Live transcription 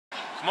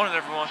Good morning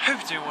everyone,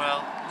 hope you're doing well,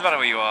 no matter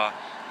where you are,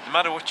 no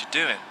matter what you're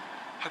doing.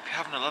 Hope you're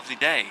having a lovely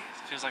day.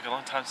 It feels like a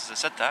long time since I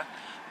said that,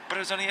 but it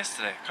was only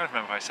yesterday. I can't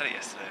remember if I said it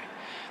yesterday.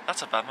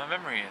 That's how bad my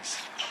memory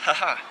is.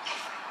 Haha.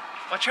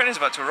 My train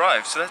is about to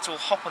arrive, so let's all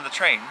hop on the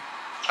train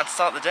and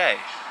start the day.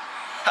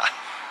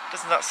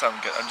 Doesn't that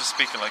sound good? I'm just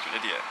speaking like an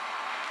idiot.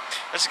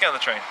 Let's just get on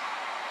the train.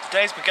 The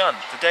day's begun,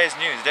 the day is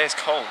new, the day is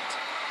cold.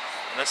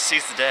 And let's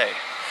seize the day.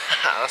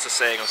 That's a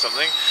saying or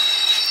something.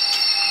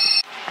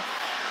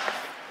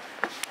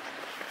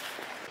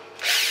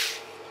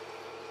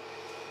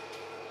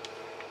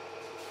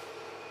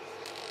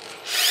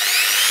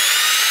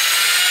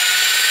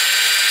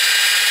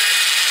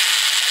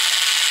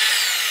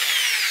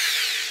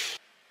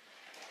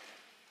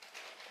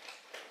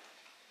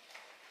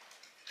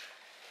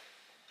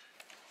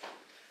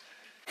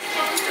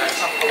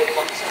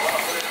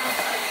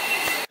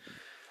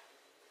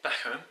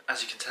 Back home,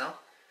 as you can tell.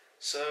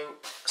 So,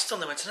 still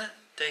no internet.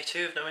 Day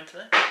 2 of no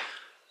internet.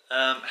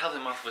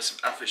 Helping Martha with some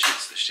outfit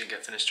shoots that she didn't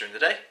get finished during the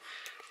day.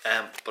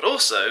 But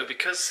also,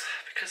 because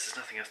there's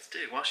nothing else to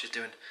do, while she's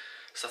doing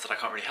stuff that I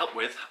can't really help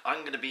with,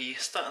 I'm going to be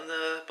starting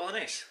the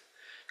bolognese.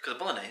 Because the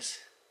bolognese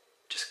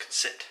just can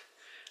sit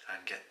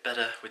and get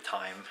better with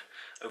time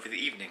over the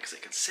evening, because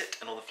it can sit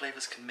and all the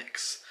flavours can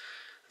mix.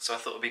 So I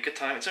thought it would be a good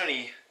time. It's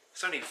only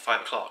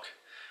 5 o'clock,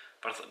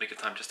 but I thought it would be a good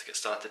time just to get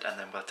started, and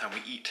then by the time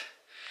we eat,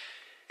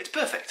 it's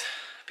perfect.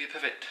 It'd be a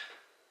perfect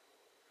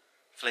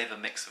flavour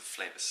mix of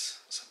flavours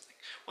or something.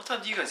 What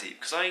time do you guys eat?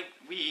 Because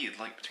we eat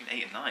like between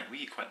 8 and 9. We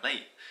eat quite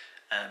late,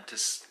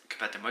 just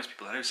compared to most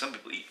people. I know some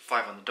people eat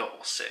 5 on the dot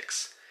or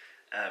 6,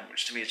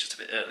 which to me is just a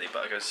bit early,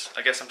 but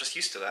I guess I'm just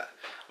used to that.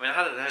 I mean, I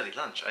had an early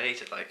lunch. I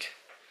ate at like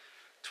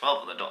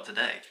 12 on the dot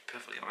today, to be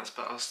perfectly honest,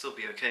 but I'll still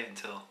be okay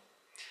until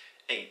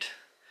 8.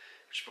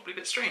 Which is probably a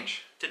bit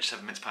strange. Did just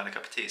have a mince pie and a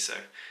cup of tea, so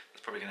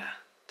that's probably going to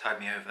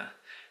tide me over.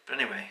 But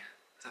anyway,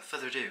 without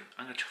further ado,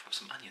 I'm going to chop up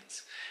some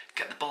onions,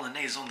 get the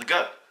bolognese on the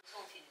go.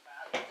 Talking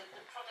about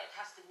the product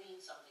has to mean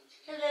something to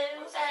you.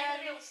 Hello, So you're going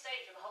to be on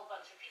stage with a whole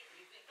bunch of people.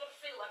 You've got to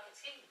feel like a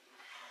team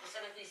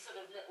instead of these sort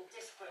of little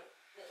disparate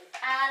little.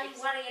 And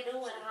what are you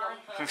doing, One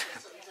honey?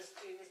 person sort of just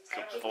doing this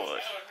Good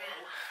boy.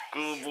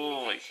 Good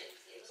boy.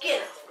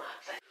 Get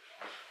off.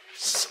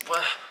 So,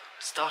 well,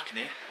 it's dark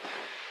in here.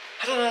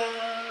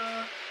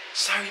 Ta-da!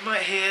 So you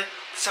might hear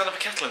the sound of a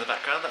kettle in the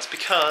background. That's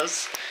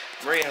because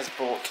Maria has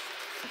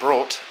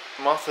brought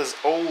Martha's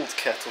old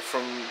kettle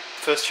from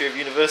first year of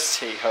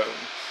university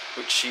home,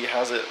 which she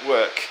has at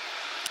work,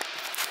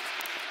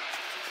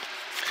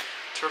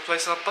 to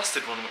replace our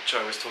busted one, which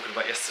I was talking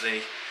about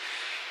yesterday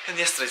in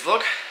yesterday's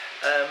vlog.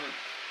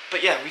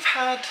 But yeah, we've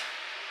had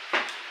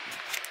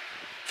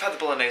the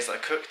bolognese that I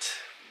cooked.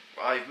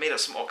 I've made up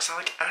some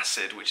oxalic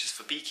acid, which is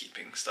for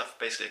beekeeping stuff,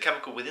 basically a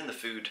chemical within the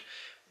food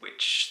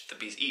which the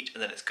bees eat,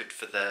 and then it's good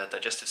for their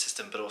digestive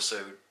system, but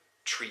also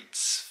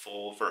treats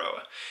for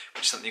varroa,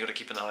 which is something you've got to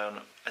keep an eye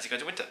on as you go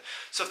into winter.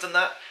 So I've done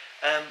that,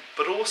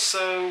 but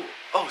also,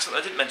 something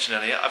I didn't mention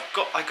earlier, I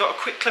got a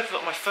quick clip of it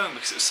on my phone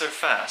because it was so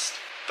fast.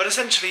 But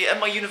essentially, at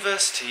my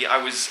university,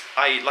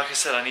 like I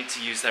said, I need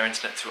to use their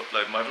internet to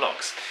upload my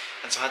vlogs.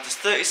 And so I had this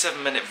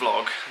 37-minute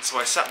vlog, and so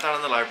I sat down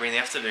in the library in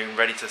the afternoon,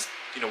 ready to,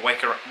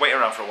 wait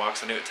around for a while,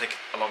 because I knew it would take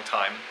a long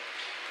time.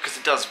 Because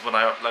it does when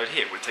I upload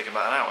here, it would take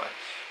about an hour.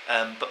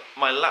 But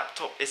my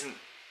laptop isn't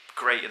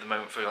great at the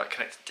moment for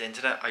connected to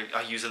internet.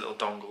 I use a little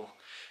dongle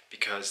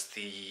because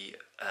the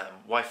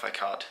Wi-Fi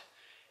card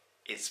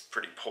is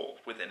pretty poor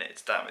within it,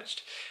 it's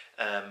damaged.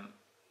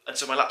 And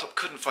so my laptop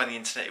couldn't find the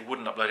internet, it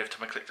wouldn't upload. Every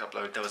time I clicked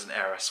upload there was an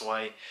error. So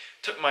I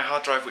took my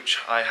hard drive, which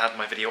I had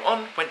my video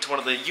on, went to one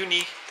of the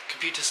uni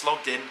computers,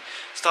 logged in,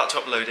 started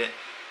to upload it,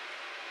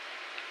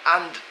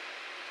 and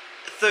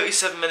a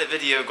 37-minute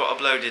video got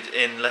uploaded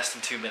in less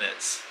than 2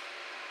 minutes.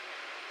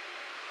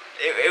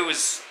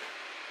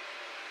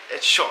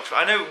 It's shocked.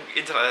 I know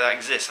internet like that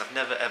exists, I've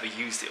never ever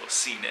used it or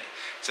seen it.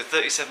 So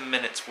 37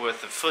 minutes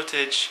worth of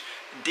footage,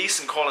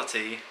 decent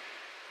quality,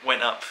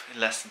 went up in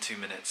less than 2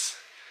 minutes.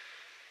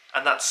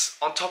 And that's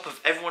on top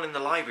of everyone in the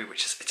library,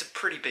 it's a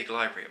pretty big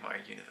library at my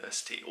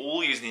university,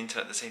 all using the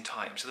internet at the same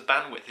time. So the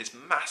bandwidth is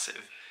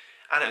massive,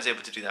 and it was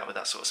able to do that with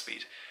that sort of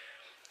speed.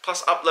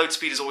 Plus upload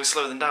speed is always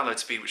slower than download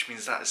speed, which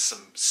means that is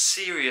some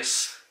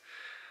serious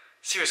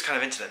kind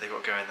of internet they've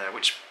got going there,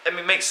 which, I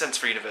mean, makes sense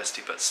for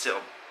university, but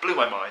still, blew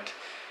my mind.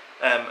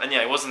 And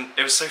yeah, it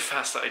was so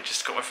fast that I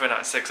just got my phone out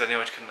instead, because I knew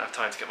I couldn't have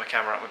time to get my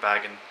camera out of my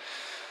bag and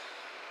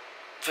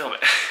film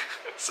it.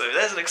 So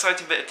there's an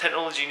exciting bit of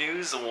technology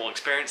news or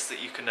experience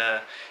that you can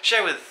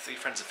share with your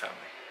friends and family.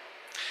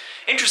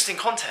 Interesting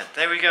content,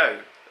 there we go.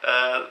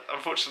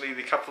 Unfortunately,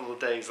 the couple of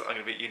days that I'm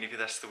going to be at uni for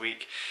the rest of the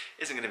week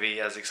isn't going to be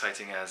as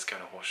exciting as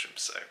going to Horsham,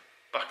 so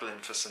buckle in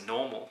for some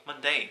normal,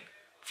 mundane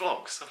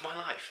vlogs of my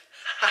life.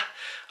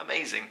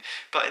 Amazing.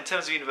 But in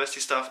terms of university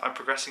stuff, I'm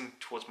progressing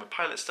towards my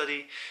pilot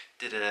study.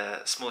 Did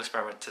a small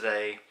experiment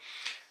today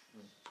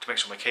to make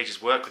sure my cages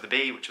work with the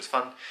bee, which was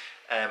fun.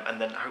 And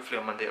then hopefully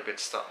on Monday I'll be able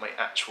to start my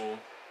actual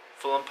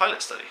full-on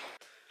pilot study.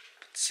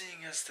 But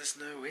seeing as there's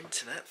no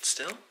internet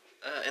still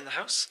in the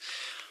house,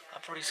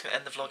 I'm probably just going to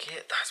end the vlog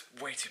here. That's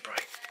way too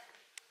bright.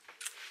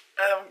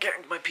 get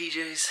into my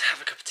PJs,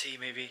 have a cup of tea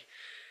maybe,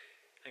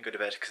 and go to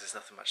bed because there's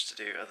nothing much to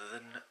do other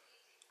than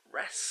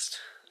rest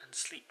and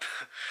sleep.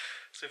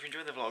 So if you're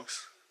enjoying the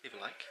vlogs, leave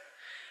a like.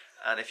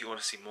 And if you want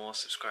to see more,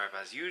 subscribe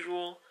as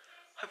usual.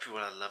 Hope you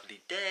all have a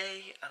lovely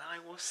day, and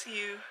I will see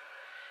you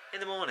in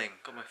the morning.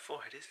 God, my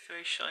forehead is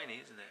very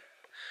shiny, isn't it?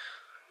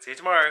 See you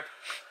tomorrow.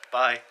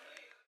 Bye.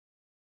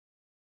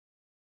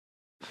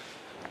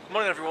 Good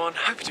morning, everyone.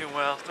 Hope you're doing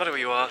well, no matter where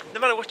you are, no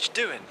matter what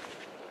you're doing.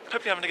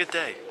 Hope you're having a good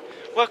day.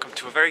 Welcome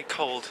to a very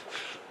cold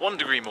 1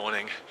 degree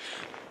morning,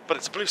 but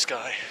it's a blue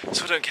sky,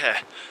 so I don't care.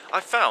 I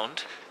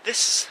found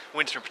this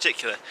winter in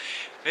particular,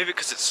 maybe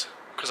because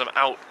I'm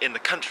out in the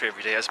country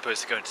every day as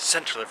opposed to going to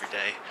Central every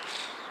day,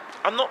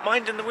 I'm not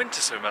minding the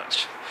winter so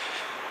much.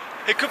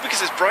 It could be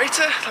because it's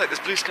brighter, like there's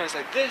blue skies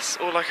like this,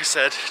 or like I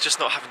said, just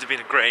not having to be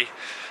in a grey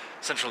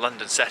central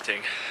London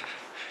setting,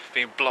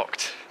 being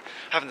blocked,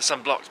 having the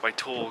sun blocked by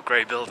tall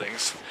grey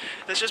buildings.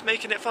 That's just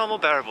making it far more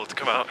bearable to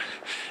come out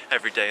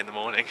every day in the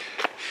morning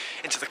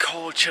into the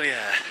cold, chilly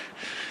air.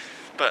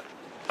 But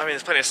I mean,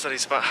 there's plenty of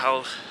studies about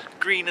how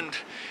green and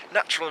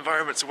natural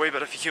environments are way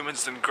better for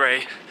humans than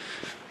grey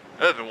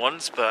urban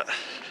ones, but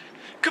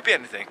could be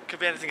anything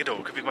at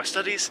all. Could be my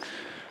studies,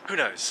 who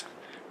knows.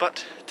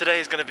 But today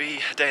is going to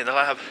be a day in the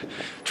lab,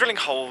 drilling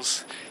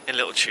holes in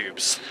little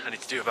tubes. I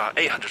need to do about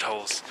 800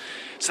 holes,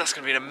 so that's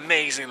going to be an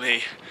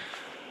amazingly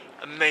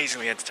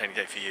entertaining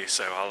day for you.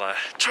 So I'll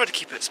try to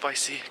keep it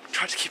spicy,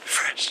 try to keep it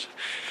fresh,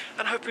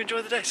 and I hope you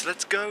enjoy the day. So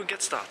let's go and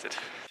get started.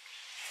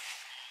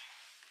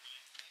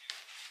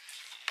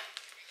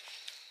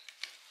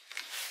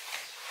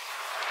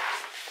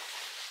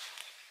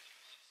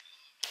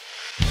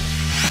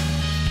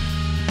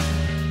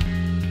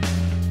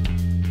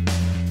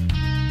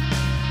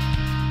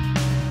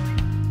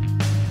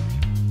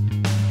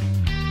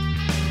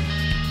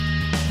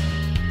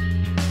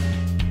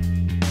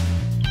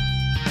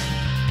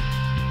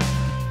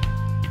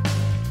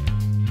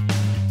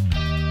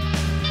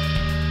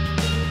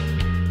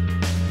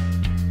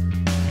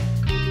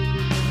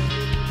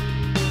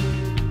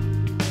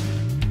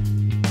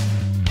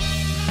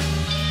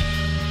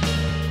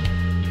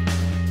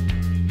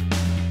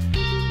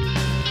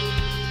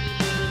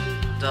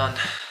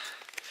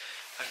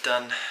 I've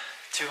done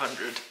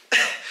 200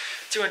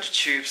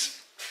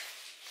 tubes.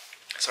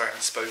 Sorry, I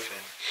haven't spoken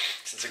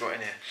since I got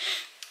in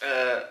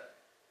here.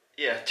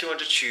 Yeah,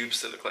 200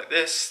 tubes that look like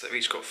this. They've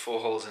each got 4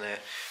 holes in it,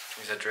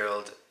 which means I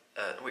drilled,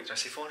 wait, did I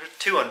say 400?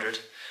 200.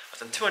 I've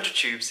done 200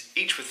 tubes,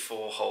 each with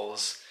 4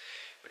 holes,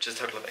 which is a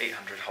total of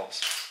 800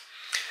 holes.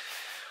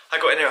 I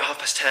got in here at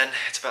 10:30,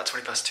 it's about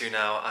 2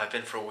 now. I've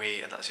been for a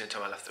wee, and that's the only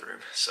time I left the room.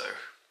 So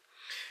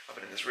I've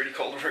been in this really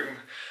cold room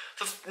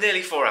for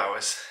nearly 4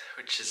 hours,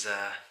 which is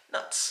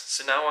nuts.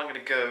 So now I'm going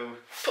to go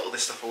put all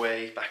this stuff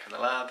away back in the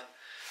lab.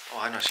 Oh,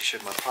 I haven't actually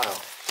showed my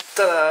pile.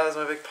 Ta-da! There's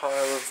my big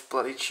pile of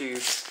bloody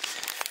tubes.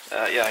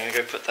 Yeah, I'm going to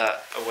go put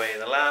that away in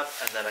the lab,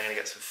 and then I'm going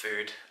to get some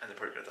food, and then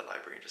probably go to the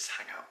library and just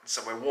hang out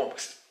somewhere warm,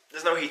 because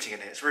there's no heating in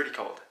here, it's really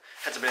cold.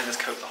 Hence I've been in this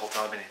coat the whole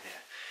time I've been in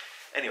here.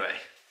 Anyway,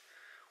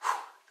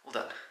 all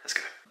done, let's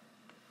go.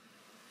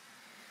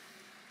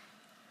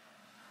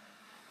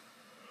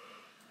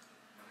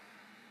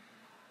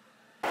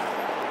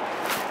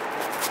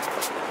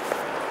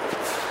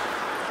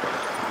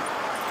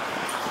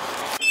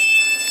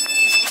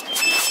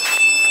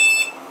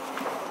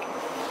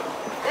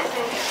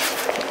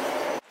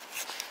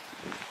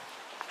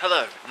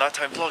 Hello,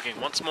 nighttime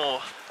vlogging once more.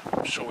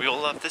 I'm sure we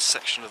all love this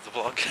section of the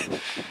vlog.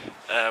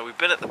 We've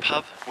been at the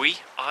pub,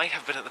 I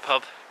have been at the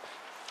pub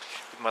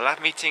with my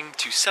lab meeting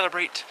to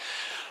celebrate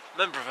a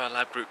member of our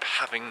lab group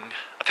having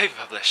a paper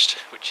published,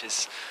 which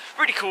is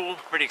really cool,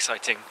 really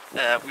exciting.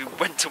 We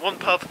went to one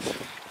pub,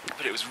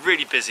 but it was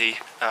really busy.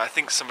 I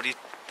think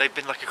they'd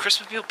been like a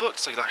Christmas meal booked,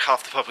 so like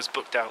half the pub was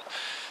booked out.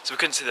 So we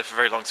couldn't sit there for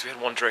very long, so we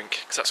had one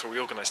drink, because that's where we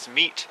organised to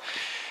meet.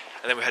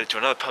 And then we headed to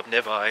another pub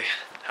nearby,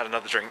 had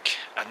another drink,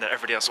 and then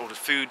everybody else ordered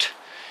food.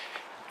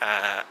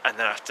 And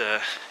then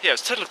after, yeah, it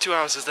was a total of 2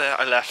 hours was there,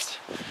 I left,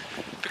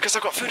 because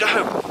I've got food at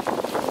home.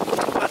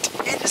 But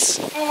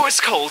it's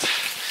cold.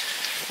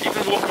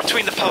 Even walking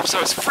between the pubs, so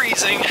it's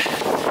freezing.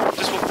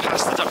 Just walked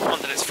past the duck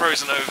pond and it's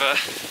frozen over.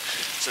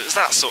 So it's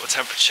that sort of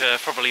temperature,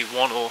 probably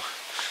 1 or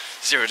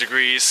 0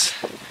 degrees.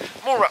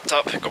 I'm all wrapped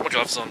up, got my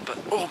gloves on, but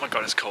oh my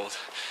god, it's cold.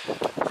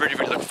 Really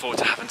looking forward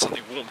to having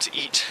something warm to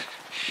eat.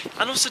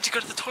 And also to go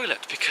to the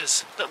toilet,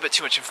 because a little bit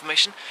too much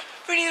information,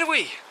 really need a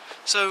wee.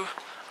 So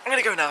I'm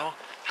gonna go now,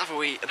 have a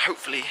wee, and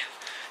hopefully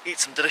eat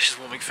some delicious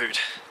warming food.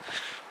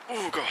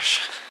 Oh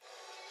gosh.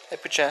 Hey,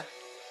 Pucha.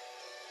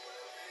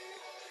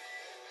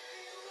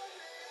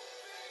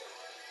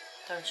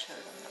 Don't show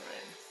them the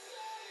room.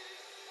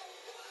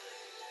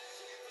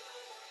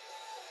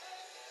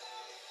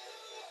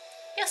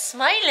 You're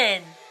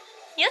smiling.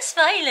 You're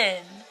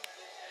smiling.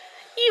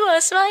 You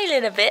are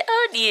smiling a bit,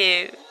 aren't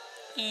you?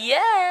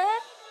 Yeah.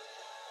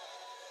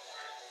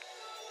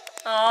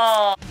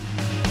 Oh.